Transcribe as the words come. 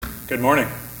Good morning.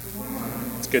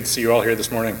 It's good to see you all here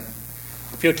this morning.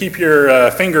 If you'll keep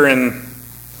your finger in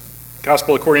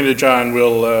Gospel according to John,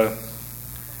 we'll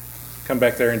come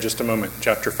back there in just a moment,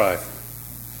 chapter 5.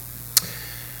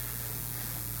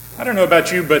 I don't know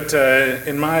about you, but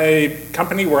in my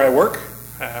company where I work,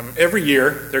 every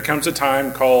year there comes a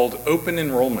time called open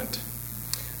enrollment.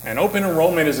 And open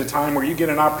enrollment is a time where you get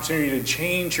an opportunity to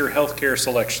change your healthcare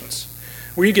selections,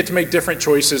 where you get to make different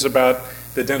choices about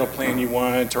the dental plan you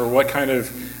want or what kind of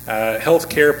health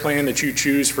care plan that you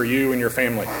choose for you and your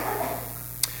family.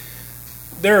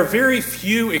 There are very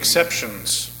few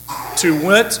exceptions to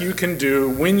what you can do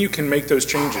when you can make those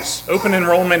changes. Open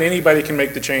enrollment, anybody can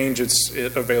make the change. It's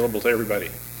available to everybody.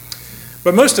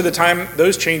 But most of the time,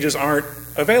 those changes aren't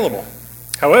available.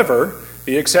 However,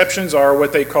 the exceptions are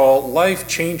what they call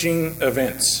life-changing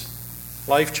events.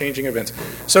 Life-changing events.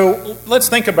 So let's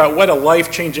think about what a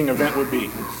life-changing event would be.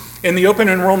 In the open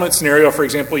enrollment scenario, for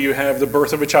example, you have the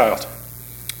birth of a child.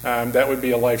 That would be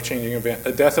a life-changing event.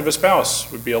 The death of a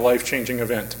spouse would be a life-changing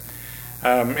event.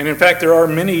 And in fact, there are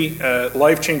many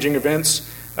life-changing events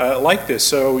like this.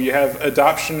 So you have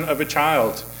adoption of a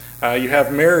child. You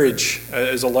have marriage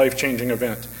as a life-changing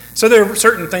event. So there are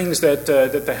certain things that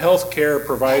the healthcare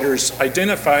providers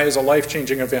identify as a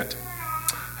life-changing event.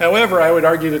 However, I would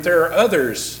argue that there are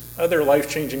other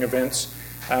life-changing events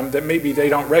that maybe they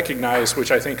don't recognize, which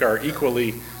I think are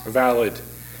equally valid.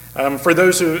 For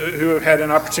those who have had an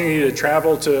opportunity to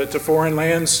travel to foreign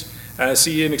lands,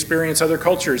 see and experience other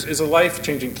cultures,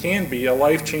 can be a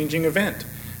life-changing event,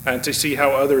 to see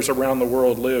how others around the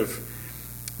world live.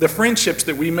 The friendships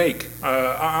that we make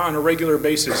on a regular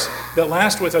basis that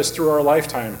last with us through our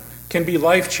lifetime can be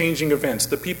life-changing events.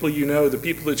 The people you know, the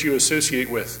people that you associate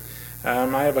with.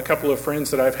 I have a couple of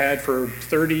friends that I've had for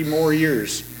 30 more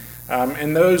years.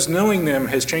 And knowing them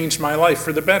has changed my life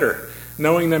for the better.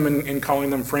 Knowing them and calling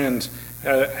them friends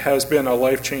has been a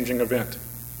life-changing event.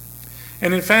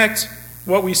 And in fact,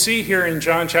 what we see here in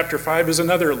John chapter 5 is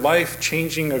another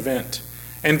life-changing event.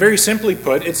 And very simply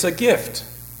put, it's a gift.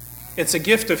 It's a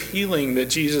gift of healing that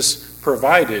Jesus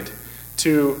provided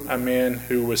to a man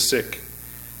who was sick.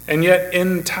 And yet,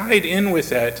 tied in with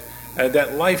that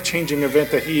life-changing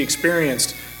event that he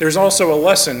experienced, there's also a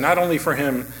lesson, not only for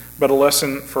him, but a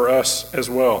lesson for us as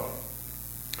well.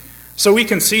 So we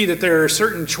can see that there are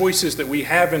certain choices that we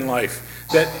have in life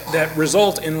that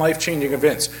result in life-changing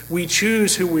events. We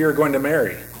choose who we are going to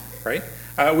marry, right?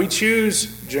 We choose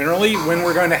generally when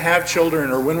we're going to have children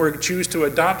or when we choose to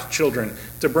adopt children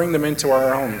to bring them into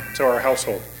our home, to our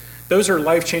household. Those are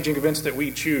life-changing events that we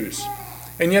choose.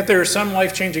 And yet there are some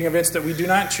life-changing events that we do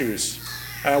not choose.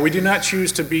 We do not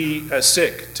choose to be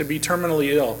sick, to be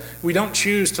terminally ill. We don't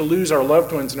choose to lose our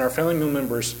loved ones and our family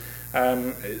members.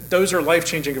 Those are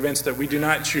life-changing events that we do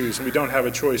not choose and we don't have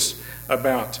a choice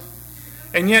about.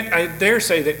 And yet I dare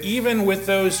say that even with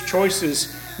those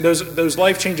choices, those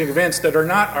life-changing events that are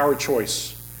not our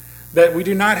choice, that we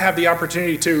do not have the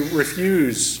opportunity to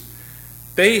refuse,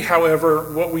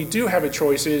 however, what we do have a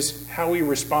choice is how we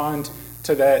respond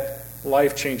to that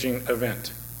life-changing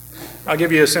event. I'll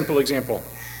give you a simple example.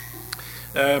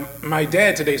 Today's my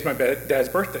dad's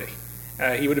birthday.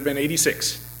 He would have been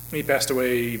 86. He passed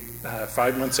away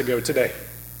 5 months ago today.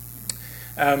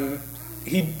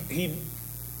 He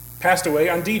passed away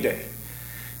on D-Day.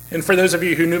 And for those of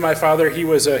you who knew my father, he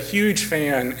was a huge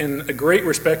fan and a great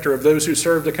respecter of those who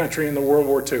served the country in the World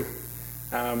War II.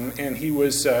 And he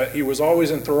was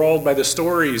always enthralled by the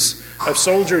stories of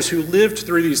soldiers who lived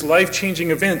through these life-changing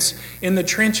events in the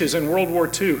trenches in World War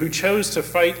II, who chose to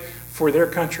fight for their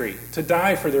country, to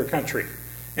die for their country,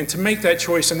 and to make that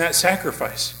choice and that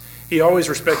sacrifice. He always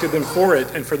respected them for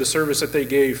it and for the service that they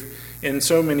gave in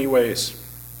so many ways.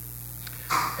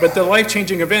 But the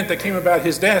life-changing event that came about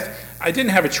his death, I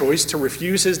didn't have a choice to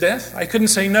refuse his death. I couldn't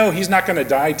say, no, he's not going to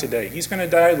die today. He's going to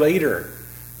die later.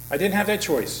 I didn't have that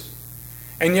choice.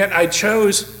 And yet I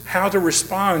chose how to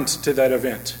respond to that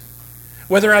event.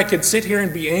 Whether I could sit here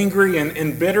and be angry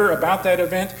and bitter about that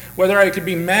event, whether I could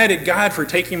be mad at God for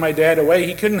taking my dad away.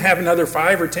 He couldn't have another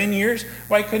 5 or 10 years.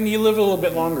 Why couldn't he live a little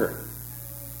bit longer?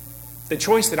 The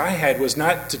choice that I had was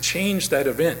not to change that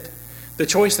event. The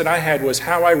choice that I had was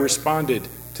how I responded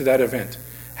to that event,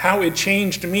 how it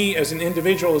changed me as an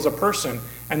individual, as a person,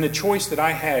 and the choice that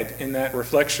I had in that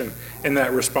reflection, in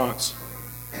that response.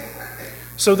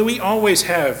 So that we always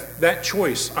have that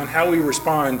choice on how we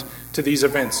respond to these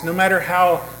events. No matter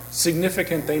how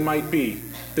significant they might be,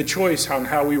 the choice on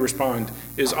how we respond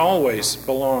always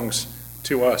belongs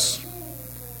to us.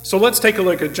 So let's take a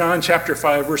look at John chapter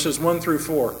 5, verses 1 through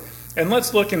 4. And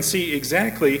let's look and see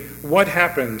exactly what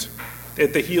happened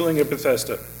at the healing of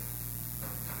Bethesda.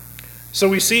 So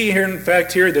we see here, in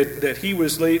fact, here that he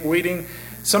was waiting.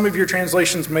 Some of your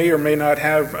translations may or may not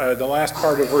have the last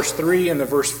part of verse 3 and the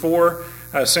verse 4.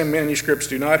 Some manuscripts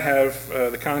do not have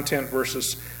the content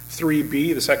verses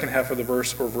 3b, the second half of the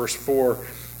verse, or verse 4.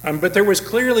 But there was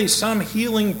clearly some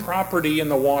healing property in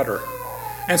the water.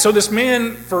 And so this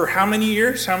man, for how many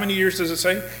years? How many years does it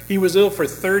say? He was ill for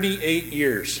 38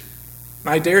 years.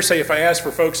 I dare say if I asked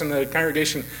for folks in the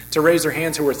congregation to raise their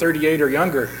hands who were 38 or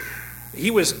younger,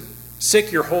 he was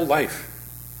sick your whole life.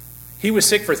 He was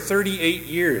sick for 38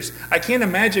 years. I can't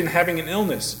imagine having an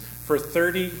illness for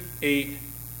 38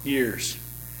 years.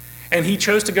 And he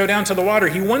chose to go down to the water.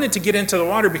 He wanted to get into the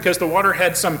water because the water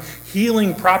had some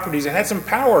healing properties. It had some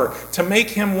power to make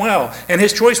him well. And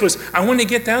his choice was, I want to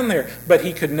get down there. But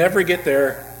he could never get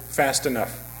there fast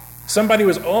enough. Somebody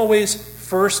was always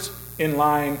first in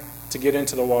line to get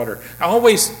into the water. I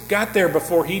always got there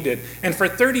before he did. And for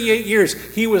 38 years,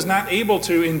 he was not able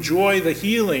to enjoy the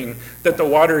healing that the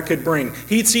water could bring.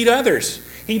 He'd see others.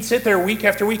 He'd sit there week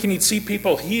after week and he'd see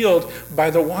people healed by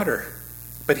the water.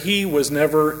 But he was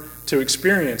never to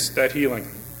experience that healing.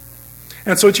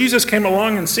 And so Jesus came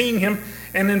along and seeing him,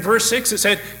 and in verse 6 it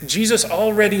said, Jesus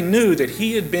already knew that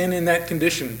he had been in that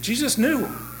condition. Jesus knew.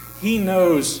 He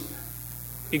knows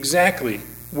exactly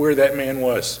where that man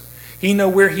was. He knew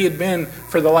where he had been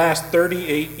for the last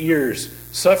 38 years,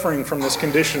 suffering from this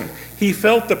condition. He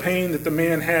felt the pain that the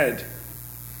man had.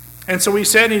 And so he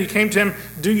said, and he came to him,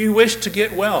 do you wish to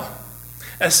get well?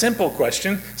 A simple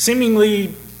question,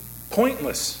 seemingly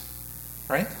pointless,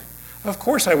 right? Of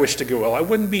course I wish to get well. I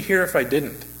wouldn't be here if I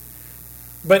didn't.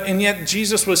 And yet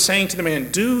Jesus was saying to the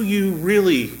man, do you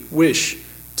really wish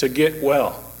to get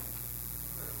well?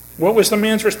 What was the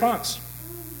man's response?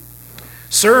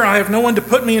 Sir, I have no one to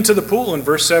put me into the pool, in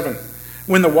verse 7.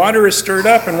 When the water is stirred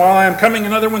up, and while I am coming,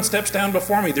 another one steps down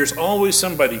before me. There's always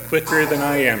somebody quicker than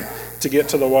I am to get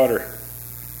to the water.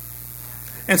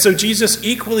 And so Jesus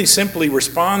equally simply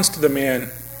responds to the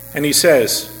man, and he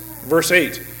says, verse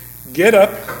 8, get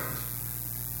up,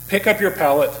 pick up your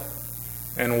pallet,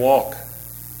 and walk.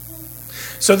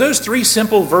 So those three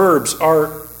simple verbs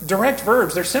are direct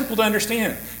verbs. They're simple to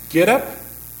understand. Get up,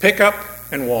 pick up,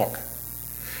 and walk.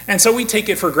 And so we take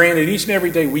it for granted each and every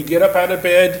day. We get up out of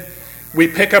bed, we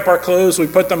pick up our clothes, we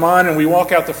put them on, and we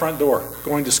walk out the front door,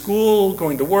 going to school,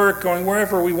 going to work, going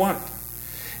wherever we want.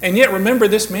 And yet, remember,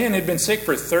 this man had been sick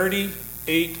for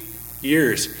 38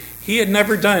 years. He had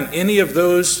never done any of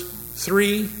those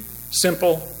three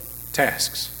simple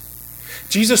tasks.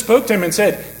 Jesus spoke to him and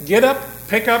said, get up,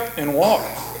 pick up, and walk.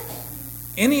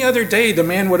 Any other day, the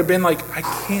man would have been like, I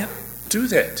can't do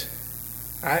that.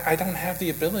 I don't have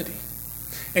the ability.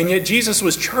 And yet Jesus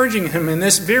was charging him in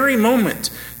this very moment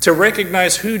to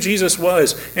recognize who Jesus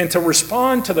was and to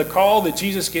respond to the call that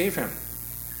Jesus gave him.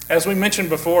 As we mentioned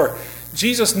before,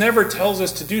 Jesus never tells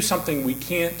us to do something we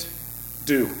can't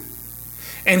do.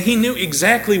 And he knew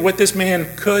exactly what this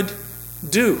man could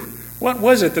do. What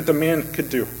was it that the man could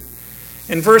do?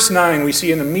 In verse 9, we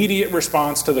see an immediate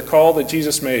response to the call that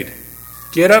Jesus made.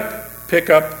 Get up, pick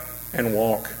up, and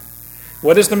walk.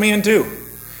 What does the man do?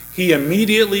 He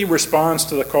immediately responds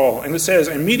to the call. And it says,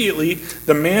 immediately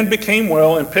the man became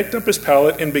well and picked up his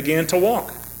pallet and began to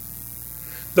walk.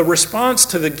 The response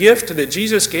to the gift that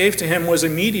Jesus gave to him was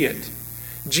immediate.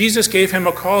 Jesus gave him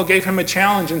a call, gave him a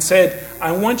challenge, and said,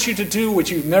 I want you to do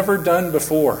what you've never done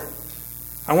before.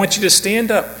 I want you to stand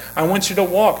up. I want you to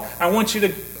walk. I want you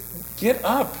to get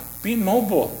up, be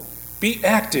mobile, be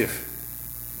active.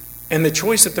 And the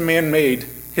choice that the man made,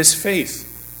 his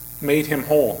faith, made him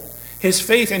whole. His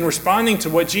faith in responding to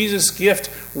what Jesus'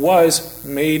 gift was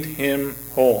made him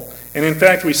whole. And in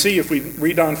fact, we see, if we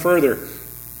read on further,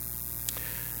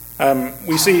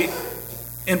 we see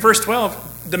in verse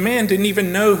 12, the man didn't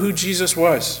even know who Jesus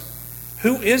was.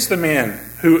 Who is the man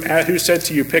who said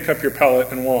to you, pick up your pallet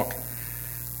and walk?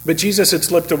 But Jesus had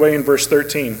slipped away in verse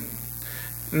 13.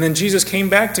 And then Jesus came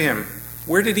back to him.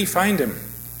 Where did he find him?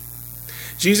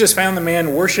 Jesus found the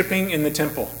man worshiping in the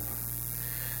temple.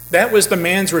 That was the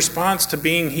man's response to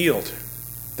being healed.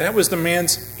 That was the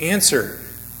man's answer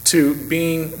to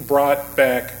being brought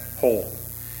back whole.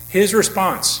 His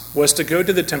response was to go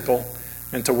to the temple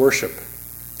and to worship,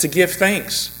 to give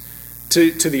thanks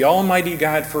to the Almighty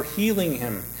God for healing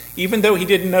him. Even though he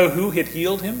didn't know who had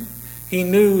healed him, he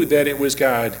knew that it was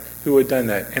God who had done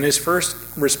that. And his first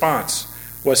response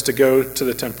was to go to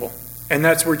the temple. And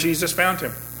that's where Jesus found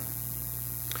him.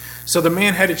 So the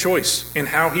man had a choice in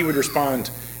how he would respond,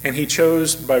 and he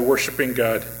chose by worshiping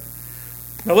God.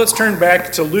 Now let's turn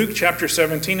back to Luke chapter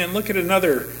 17 and look at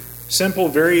another simple,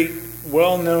 very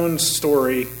well-known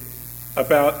story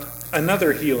about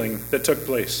another healing that took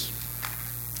place.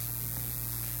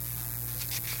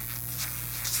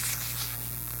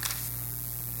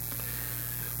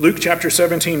 Luke chapter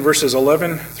 17, verses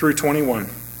 11 through 21.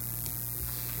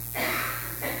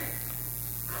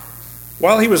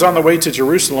 While he was on the way to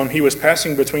Jerusalem, he was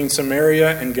passing between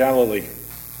Samaria and Galilee.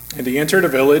 And he entered a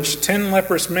village. 10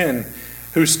 leprous men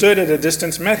who stood at a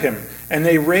distance met him, and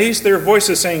they raised their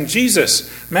voices, saying, "Jesus,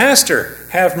 Master,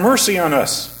 have mercy on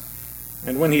us."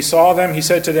 And when he saw them, he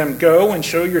said to them, "Go and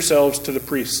show yourselves to the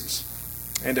priests."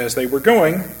 And as they were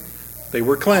going, they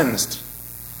were cleansed.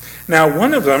 Now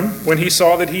one of them, when he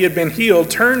saw that he had been healed,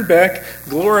 turned back,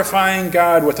 glorifying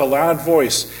God with a loud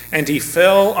voice, and he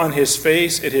fell on his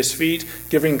face at his feet,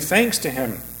 giving thanks to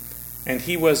him. And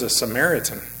he was a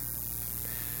Samaritan.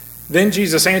 Then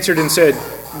Jesus answered and said,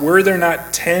 "Were there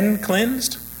not 10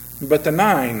 cleansed? But the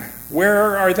 9,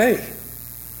 where are they?"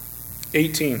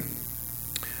 18.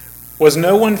 Was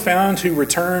no one found who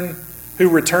returned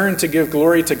to give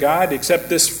glory to God except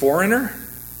this foreigner?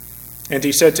 And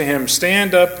he said to him,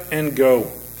 "Stand up and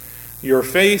go. Your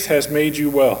faith has made you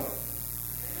well."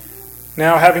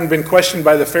 Now, having been questioned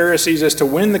by the Pharisees as to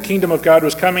when the kingdom of God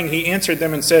was coming, he answered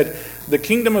them and said, "The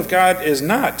kingdom of God is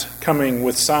not coming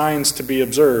with signs to be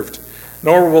observed,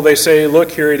 nor will they say,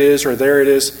 'Look, here it is,' or 'There it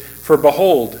is.' For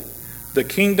behold, the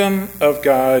kingdom of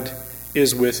God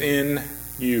is within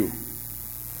you."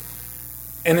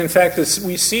 And in fact,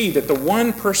 we see that the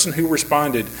one person who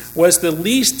responded was the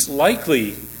least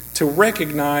likely to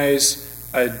recognize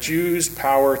a Jew's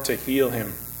power to heal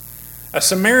him. A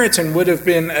Samaritan would have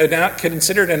been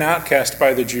considered an outcast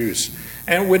by the Jews,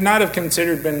 and would not have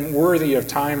considered been worthy of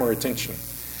time or attention.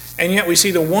 And yet we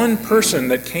see the one person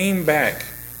that came back,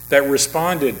 that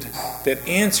responded, that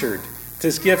answered,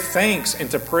 to give thanks and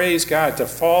to praise God, to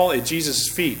fall at Jesus'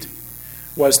 feet,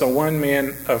 was the one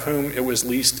man of whom it was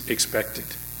least expected.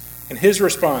 And his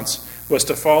response was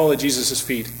to fall at Jesus'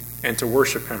 feet and to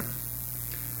worship him.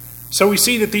 So we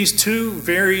see that these two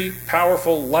very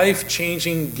powerful,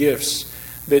 life-changing gifts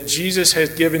that Jesus has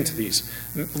given to these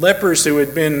lepers who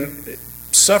had been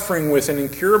suffering with an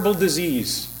incurable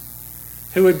disease,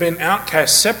 who had been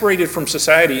outcast, separated from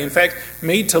society, in fact,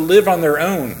 made to live on their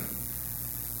own.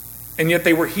 And yet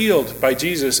they were healed by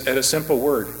Jesus at a simple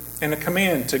word and a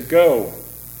command to go.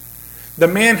 The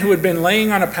man who had been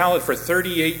laying on a pallet for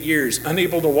 38 years,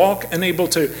 unable to walk, unable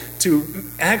to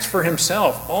act for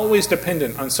himself, always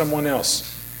dependent on someone else.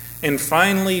 And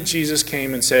finally, Jesus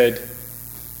came and said,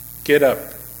 "Get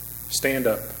up, stand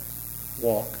up,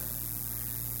 walk."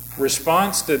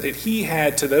 Response that he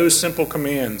had to those simple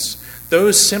commands,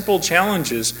 those simple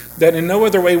challenges that in no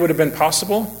other way would have been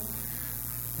possible,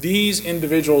 these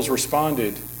individuals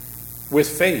responded with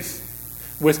faith,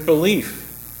 with belief,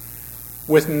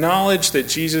 with knowledge that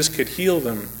Jesus could heal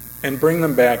them and bring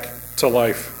them back to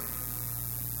life.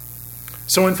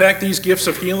 So in fact, these gifts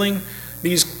of healing,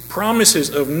 these promises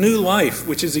of new life,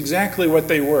 which is exactly what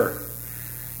they were.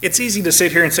 It's easy to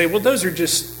sit here and say, well, those are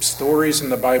just stories in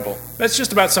the Bible. That's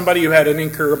just about somebody who had an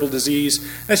incurable disease.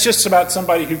 That's just about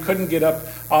somebody who couldn't get up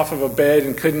off of a bed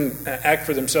and couldn't act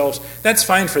for themselves. That's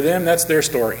fine for them. That's their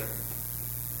story.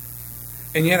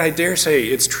 And yet I dare say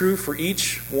it's true for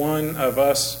each one of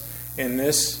us in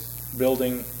this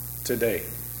building today.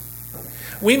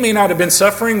 We may not have been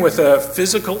suffering with a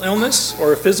physical illness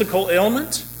or a physical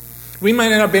ailment. We might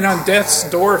not have been on death's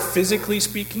door, physically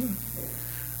speaking.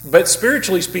 But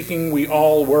spiritually speaking, we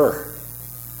all were.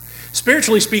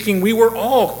 Spiritually speaking, we were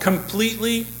all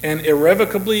completely and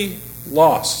irrevocably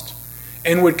lost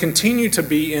and would continue to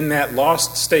be in that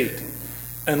lost state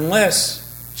unless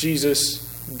Jesus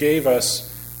gave us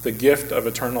the gift of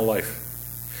eternal life.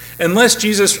 Unless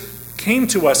Jesus came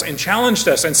to us and challenged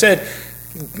us and said,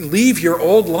 "Leave your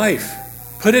old life.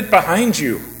 Put it behind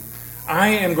you. I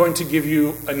am going to give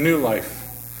you a new life.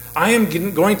 I am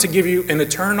going to give you an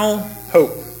eternal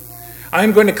hope. I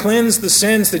am going to cleanse the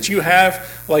sins that you have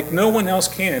like no one else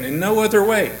can, in no other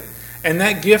way. And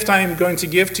that gift I am going to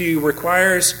give to you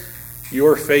requires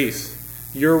your faith,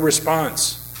 your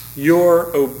response, your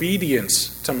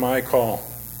obedience to my call."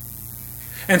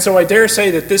 And so I dare say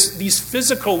that these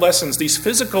physical lessons, these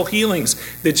physical healings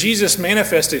that Jesus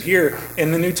manifested here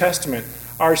in the New Testament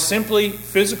are simply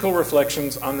physical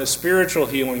reflections on the spiritual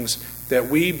healings that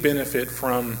we benefit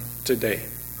from today.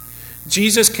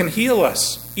 Jesus can heal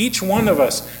us, each one of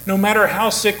us, no matter how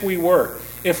sick we were.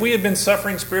 If we had been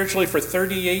suffering spiritually for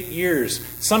 38 years,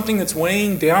 something that's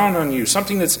weighing down on you,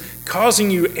 something that's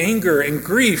causing you anger and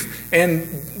grief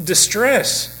and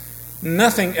distress,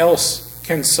 nothing else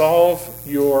can solve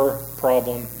your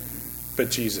problem but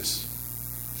Jesus.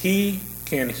 He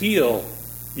can heal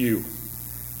you.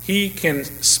 He can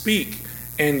speak,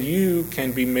 and you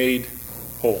can be made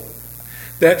whole.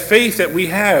 That faith that we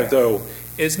have, though,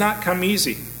 is not come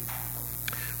easy.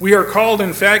 We are called,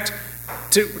 in fact,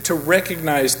 to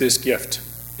recognize this gift.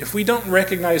 If we don't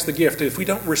recognize the gift, if we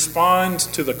don't respond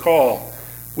to the call,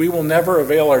 we will never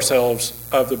avail ourselves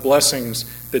of the blessings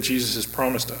that Jesus has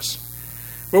promised us.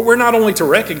 But we're not only to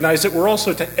recognize it, we're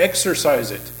also to exercise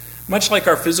it. Much like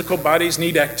our physical bodies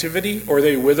need activity or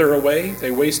they wither away, they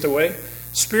waste away,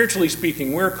 spiritually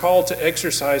speaking, we're called to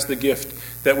exercise the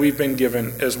gift that we've been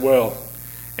given as well.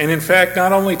 And in fact,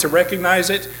 not only to recognize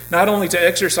it, not only to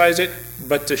exercise it,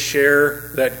 but to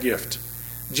share that gift.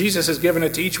 Jesus has given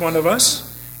it to each one of us,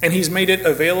 and he's made it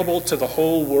available to the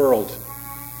whole world.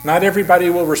 Not everybody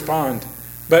will respond,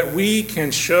 but we can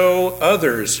show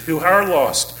others who are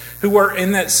lost, who are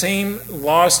in that same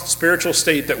lost spiritual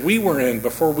state that we were in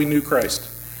before we knew Christ.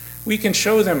 We can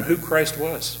show them who Christ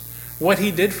was, what he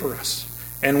did for us,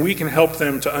 and we can help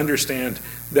them to understand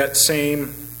that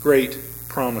same great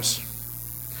promise.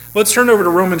 Let's turn over to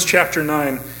Romans chapter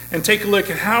 9 and take a look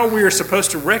at how we are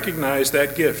supposed to recognize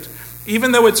that gift.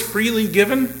 Even though it's freely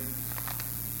given,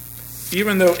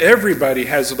 even though everybody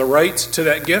has the right to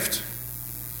that gift,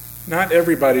 not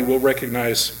everybody will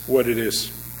recognize what it is.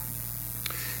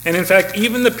 And in fact,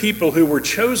 even the people who were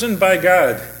chosen by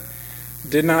God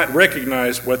did not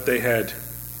recognize what they had.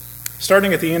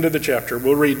 Starting at the end of the chapter,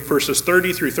 we'll read verses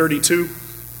 30 through 32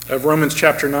 of Romans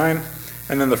chapter 9,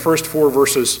 and then the first 4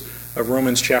 verses of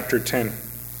Romans chapter 10.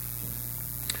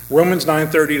 Romans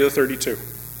 9:30 to 32.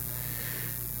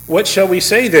 What shall we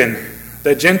say then?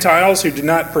 That Gentiles who did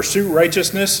not pursue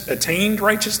righteousness attained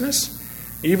righteousness,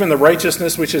 even the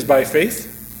righteousness which is by faith?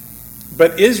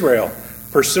 But Israel,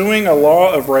 pursuing a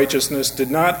law of righteousness, did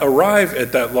not arrive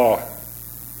at that law.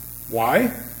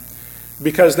 Why?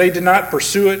 Because they did not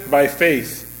pursue it by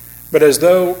faith, but as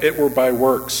though it were by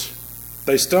works.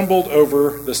 They stumbled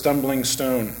over the stumbling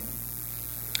stone.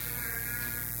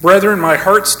 Brethren, my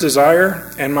heart's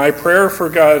desire and my prayer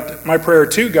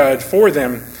to God for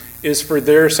them is for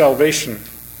their salvation.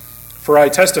 For I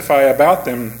testify about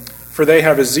them, for they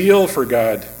have a zeal for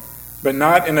God, but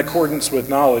not in accordance with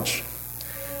knowledge.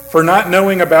 For not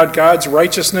knowing about God's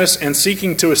righteousness and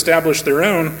seeking to establish their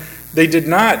own, they did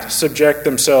not subject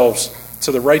themselves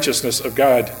to the righteousness of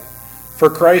God.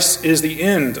 For Christ is the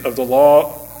end of the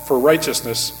law for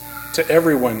righteousness to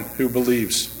everyone who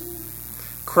believes.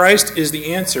 Christ is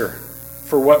the answer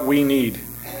for what we need.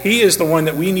 He is the one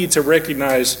that we need to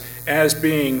recognize as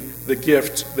being the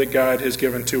gift that God has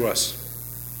given to us.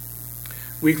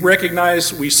 We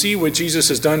recognize, we see what Jesus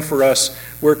has done for us.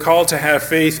 We're called to have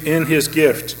faith in his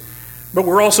gift, but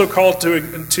we're also called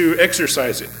to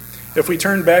exercise it. If we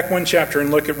turn back one chapter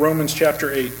and look at Romans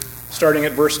chapter 8, starting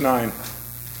at verse 9.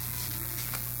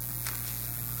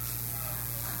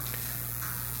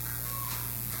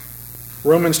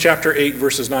 Romans chapter 8,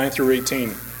 verses 9 through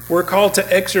 18. We're called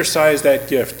to exercise that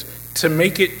gift, to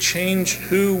make it change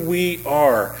who we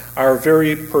are, our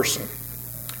very person.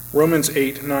 Romans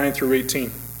 8, 9 through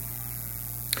 18.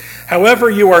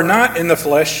 However, you are not in the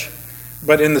flesh,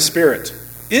 but in the Spirit,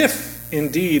 if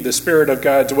indeed the Spirit of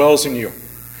God dwells in you.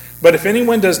 But if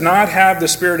anyone does not have the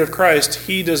Spirit of Christ,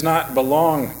 he does not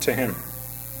belong to him.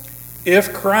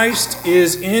 If Christ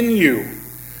is in you,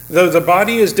 though the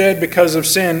body is dead because of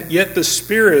sin, yet the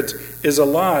Spirit is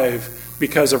alive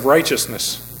because of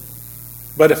righteousness.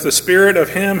 But if the Spirit of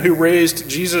him who raised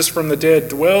Jesus from the dead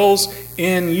dwells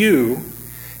in you,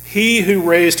 he who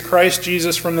raised Christ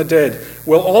Jesus from the dead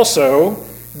will also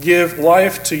give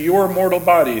life to your mortal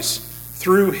bodies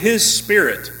through his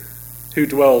Spirit who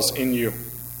dwells in you.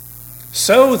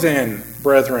 So then,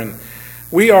 brethren,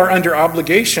 we are under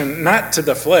obligation not to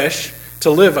the flesh,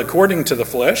 to live according to the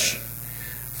flesh.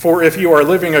 For if you are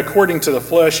living according to the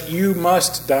flesh, you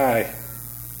must die.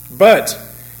 But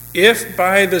if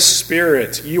by the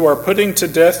Spirit you are putting to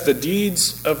death the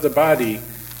deeds of the body,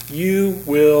 you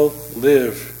will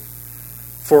live.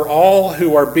 For all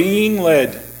who are being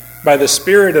led by the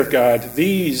Spirit of God,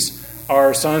 these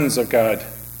are sons of God.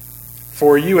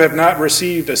 For you have not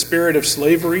received a spirit of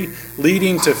slavery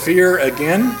leading to fear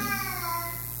again,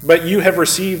 but you have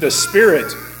received a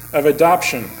spirit of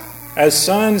adoption, as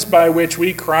sons, by which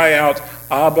we cry out,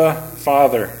 Abba,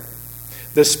 Father.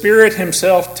 The Spirit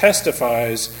himself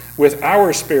testifies with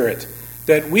our spirit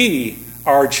that we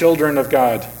are children of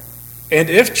God. And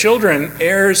if children,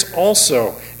 heirs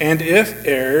also, and if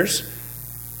heirs,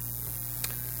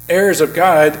 heirs of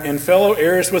God and fellow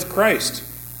heirs with Christ,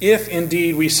 if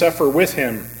indeed we suffer with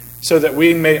him, so that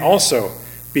we may also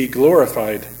be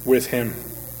glorified with him.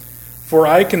 For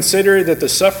I consider that the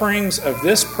sufferings of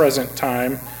this present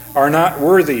time are not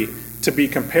worthy to be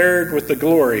compared with the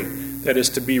glory that is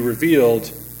to be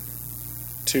revealed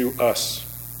to us.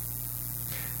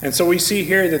 And so we see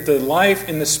here that the life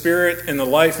in the Spirit and the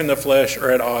life in the flesh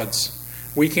are at odds.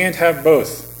 We can't have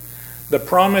both. The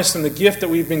promise and the gift that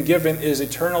we've been given is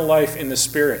eternal life in the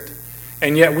Spirit.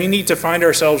 And yet we need to find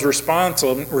ourselves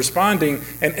responding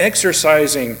and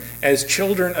exercising as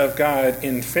children of God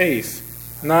in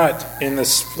faith, not in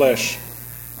this flesh.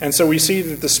 And so we see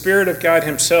that the Spirit of God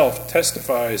himself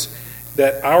testifies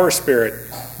that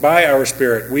by our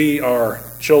spirit, we are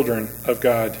children of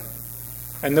God.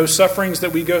 And those sufferings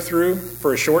that we go through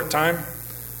for a short time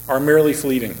are merely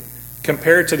fleeting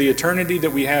compared to the eternity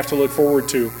that we have to look forward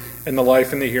to in the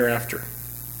life in the hereafter.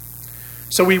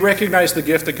 So we recognize the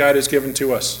gift that God has given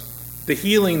to us, the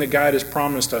healing that God has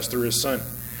promised us through his Son.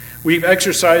 We've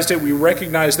exercised it. We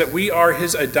recognize that we are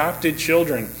his adopted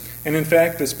children. And in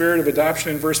fact, the spirit of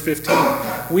adoption in verse 15,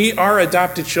 we are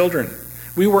adopted children.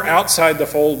 We were outside the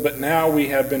fold, but now we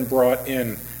have been brought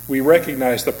in. We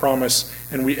recognize the promise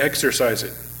and we exercise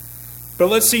it. But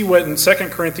let's see what in 2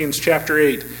 Corinthians chapter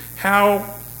 8,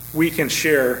 how we can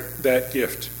share that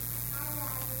gift.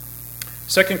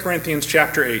 2 Corinthians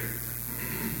chapter 8.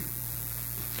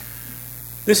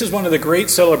 This is one of the great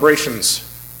celebrations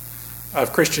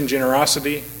of Christian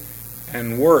generosity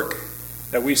and work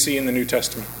that we see in the New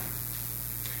Testament.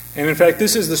 And in fact,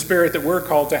 this is the spirit that we're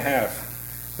called to have,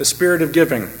 the spirit of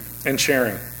giving and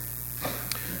sharing.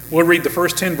 We'll read the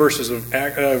first 10 verses of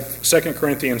 2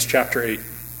 Corinthians chapter 8.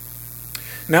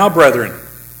 Now, brethren,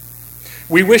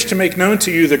 we wish to make known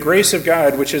to you the grace of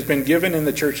God which has been given in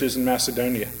the churches in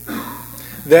Macedonia,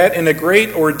 that in a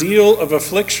great ordeal of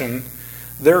affliction,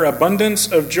 their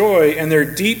abundance of joy and their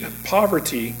deep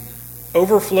poverty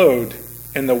overflowed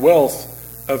in the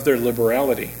wealth of their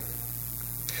liberality.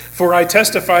 For I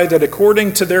testify that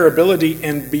according to their ability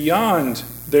and beyond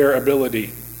their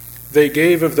ability, they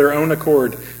gave of their own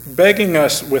accord, begging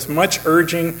us with much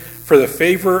urging for the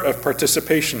favor of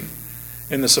participation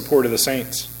in the support of the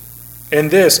saints.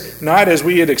 And this, not as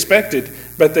we had expected,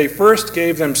 but they first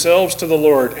gave themselves to the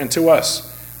Lord and to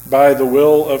us by the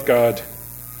will of God.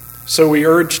 So we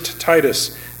urged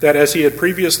Titus that as he had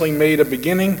previously made a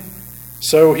beginning,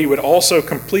 so he would also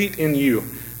complete in you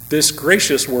this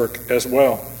gracious work as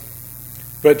well.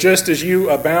 But just as you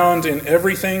abound in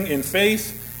everything in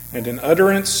faith and in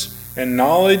utterance and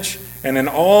knowledge and in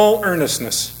all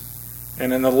earnestness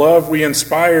and in the love we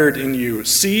inspired in you,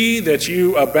 see that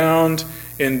you abound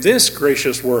in this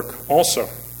gracious work also.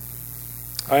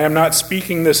 I am not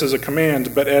speaking this as a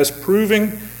command, but as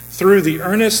proving through the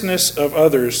earnestness of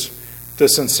others the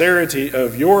sincerity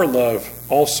of your love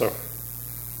also.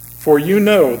 For you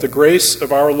know the grace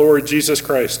of our Lord Jesus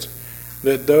Christ,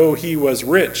 that though he was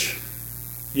rich,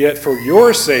 yet for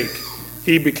your sake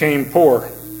he became poor,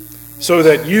 so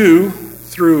that you,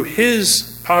 through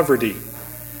his poverty,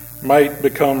 might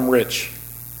become rich.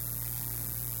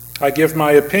 I give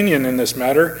my opinion in this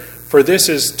matter, for this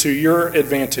is to your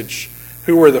advantage,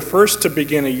 who were the first to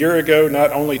begin a year ago,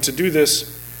 not only to do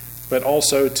this, but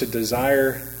also to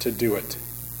desire to do it.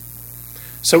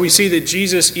 So we see that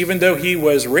Jesus, even though he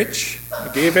was rich,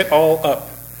 gave it all up.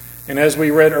 And as we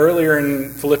read earlier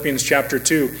in Philippians chapter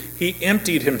 2, he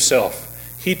emptied himself.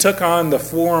 He took on the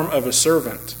form of a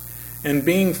servant. And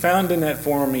being found in that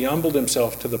form, he humbled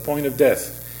himself to the point of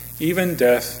death, even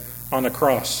death on a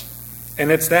cross.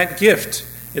 And it's that gift,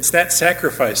 it's that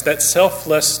sacrifice, that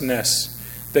selflessness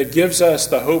that gives us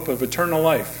the hope of eternal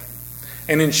life.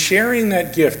 And in sharing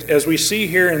that gift, as we see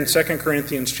here in 2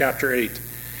 Corinthians chapter 8,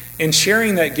 in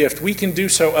sharing that gift, we can do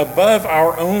so above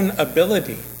our own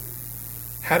ability.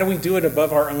 How do we do it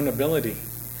above our own ability?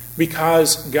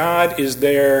 Because God is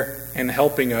there and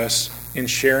helping us in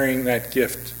sharing that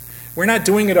gift. We're not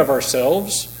doing it of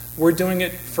ourselves. We're doing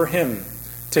it for him,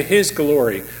 to his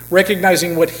glory,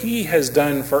 recognizing what he has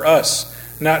done for us,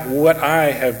 not what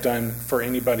I have done for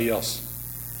anybody else.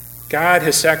 God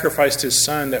has sacrificed his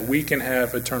Son that we can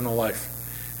have eternal life.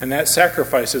 And that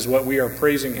sacrifice is what we are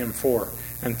praising him for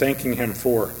and thanking him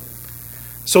for.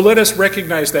 So let us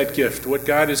recognize that gift, what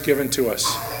God has given to us.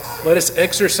 Let us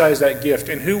exercise that gift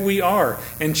in who we are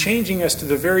and changing us to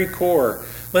the very core.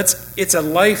 It's a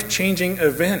life-changing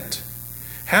event.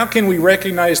 How can we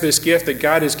recognize this gift that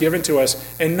God has given to us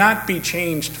and not be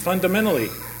changed fundamentally?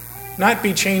 Not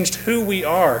be changed who we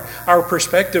are, our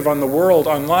perspective on the world,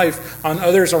 on life, on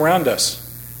others around us.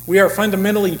 We are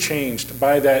fundamentally changed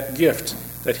by that gift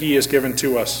that he has given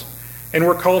to us. And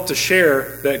we're called to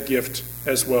share that gift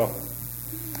as well.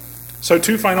 So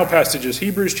 2 final passages,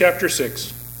 Hebrews chapter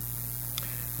 6,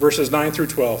 verses 9 through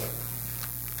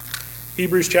 12.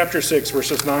 Hebrews chapter 6,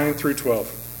 verses 9 through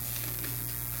 12.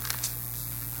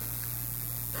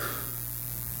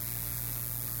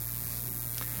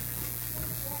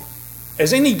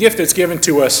 As any gift that's given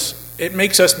to us, it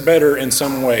makes us better in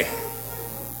some way.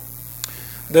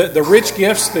 The rich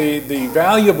gifts, the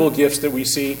valuable gifts that we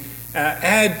see,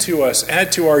 add to us,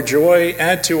 add to our joy,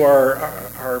 add to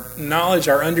our knowledge,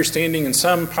 our understanding in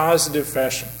some positive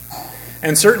fashion.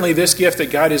 And certainly this gift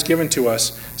that God has given to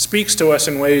us speaks to us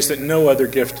in ways that no other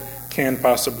gift can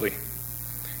possibly.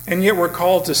 And yet we're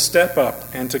called to step up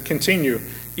and to continue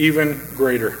even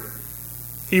greater.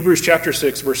 Hebrews chapter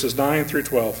 6, verses 9 through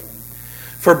 12.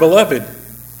 For beloved,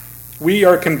 we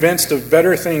are convinced of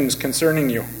better things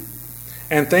concerning you,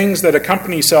 and things that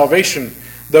accompany salvation,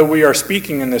 though we are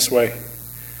speaking in this way.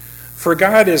 For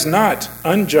God is not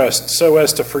unjust so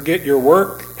as to forget your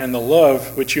work and the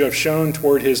love which you have shown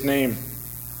toward his name,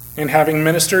 in having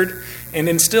ministered and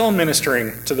in still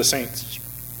ministering to the saints.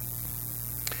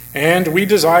 And we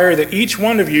desire that each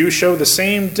one of you show the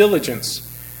same diligence,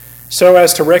 so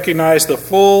as to recognize the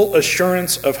full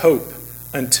assurance of hope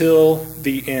until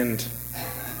the end,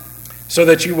 so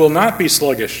that you will not be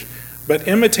sluggish, but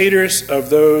imitators of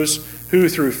those who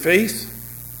through faith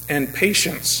and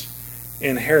patience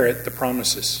inherit the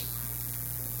promises.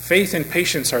 Faith and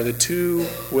patience are the two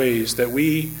ways that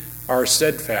we are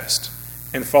steadfast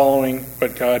in following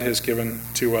what God has given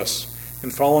to us,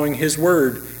 in following his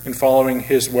word, in following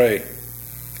his way.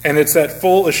 And it's that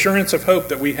full assurance of hope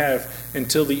that we have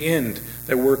until the end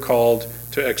that we're called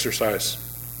to exercise.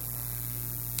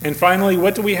 And finally,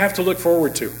 what do we have to look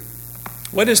forward to?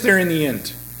 What is there in the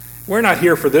end? We're not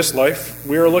here for this life.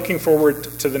 We are looking forward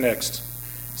to the next.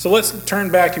 So let's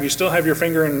turn back, if you still have your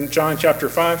finger in John chapter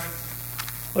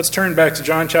 5, let's turn back to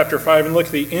John chapter 5 and look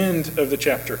at the end of the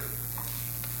chapter.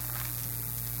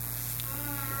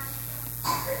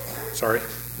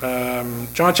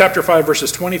 John chapter 5,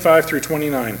 verses 25 through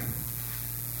 29.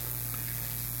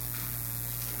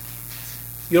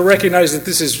 You'll recognize that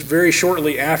this is very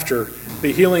shortly after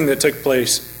the healing that took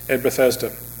place at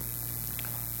Bethesda.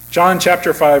 John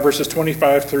chapter 5, verses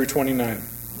 25 through 29.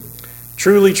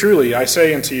 Truly, truly, I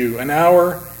say unto you, an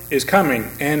hour is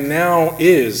coming, and now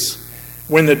is,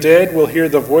 when the dead will hear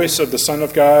the voice of the Son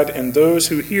of God, and those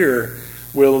who hear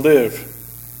will live.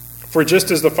 For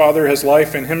just as the Father has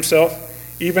life in himself,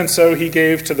 even so he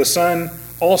gave to the Son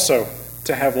also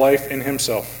to have life in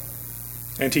himself.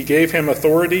 And he gave him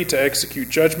authority to execute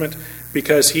judgment,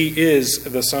 because he is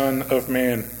the Son of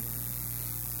Man.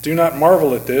 Do not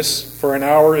marvel at this, for an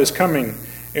hour is coming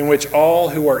in which all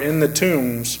who are in the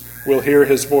tombs will hear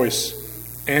his voice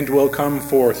and will come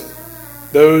forth.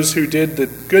 Those who did the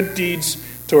good deeds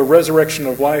to a resurrection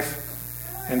of life,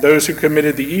 and those who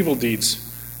committed the evil deeds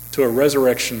to a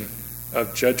resurrection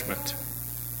of judgment.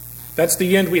 That's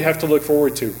the end we have to look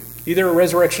forward to. Either a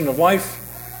resurrection of life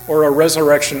or a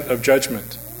resurrection of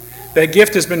judgment. That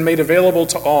gift has been made available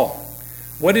to all.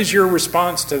 What is your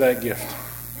response to that gift?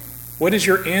 What is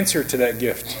your answer to that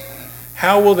gift?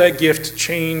 How will that gift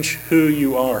change who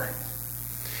you are?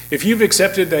 If you've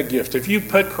accepted that gift, if you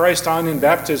put Christ on in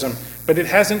baptism, but it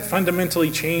hasn't fundamentally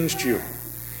changed you,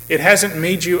 it hasn't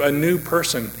made you a new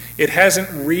person, it hasn't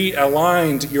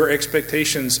realigned your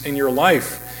expectations in your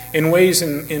life in ways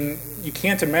you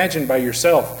can't imagine by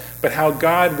yourself, but how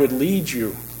God would lead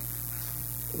you,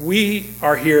 we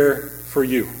are here for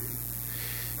you.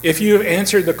 If you have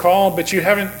answered the call, but you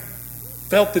haven't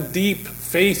felt the deep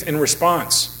faith and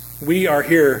response, we are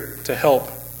here to help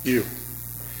you.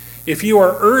 If you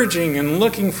are urging and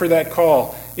looking for that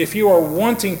call, if you are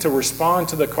wanting to respond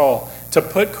to the call, to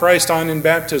put Christ on in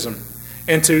baptism,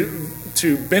 and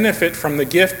to benefit from the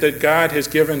gift that God has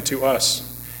given to us,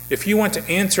 if you want to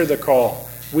answer the call,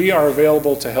 we are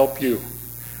available to help you.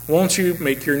 Won't you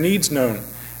make your needs known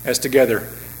as together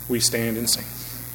we stand and sing?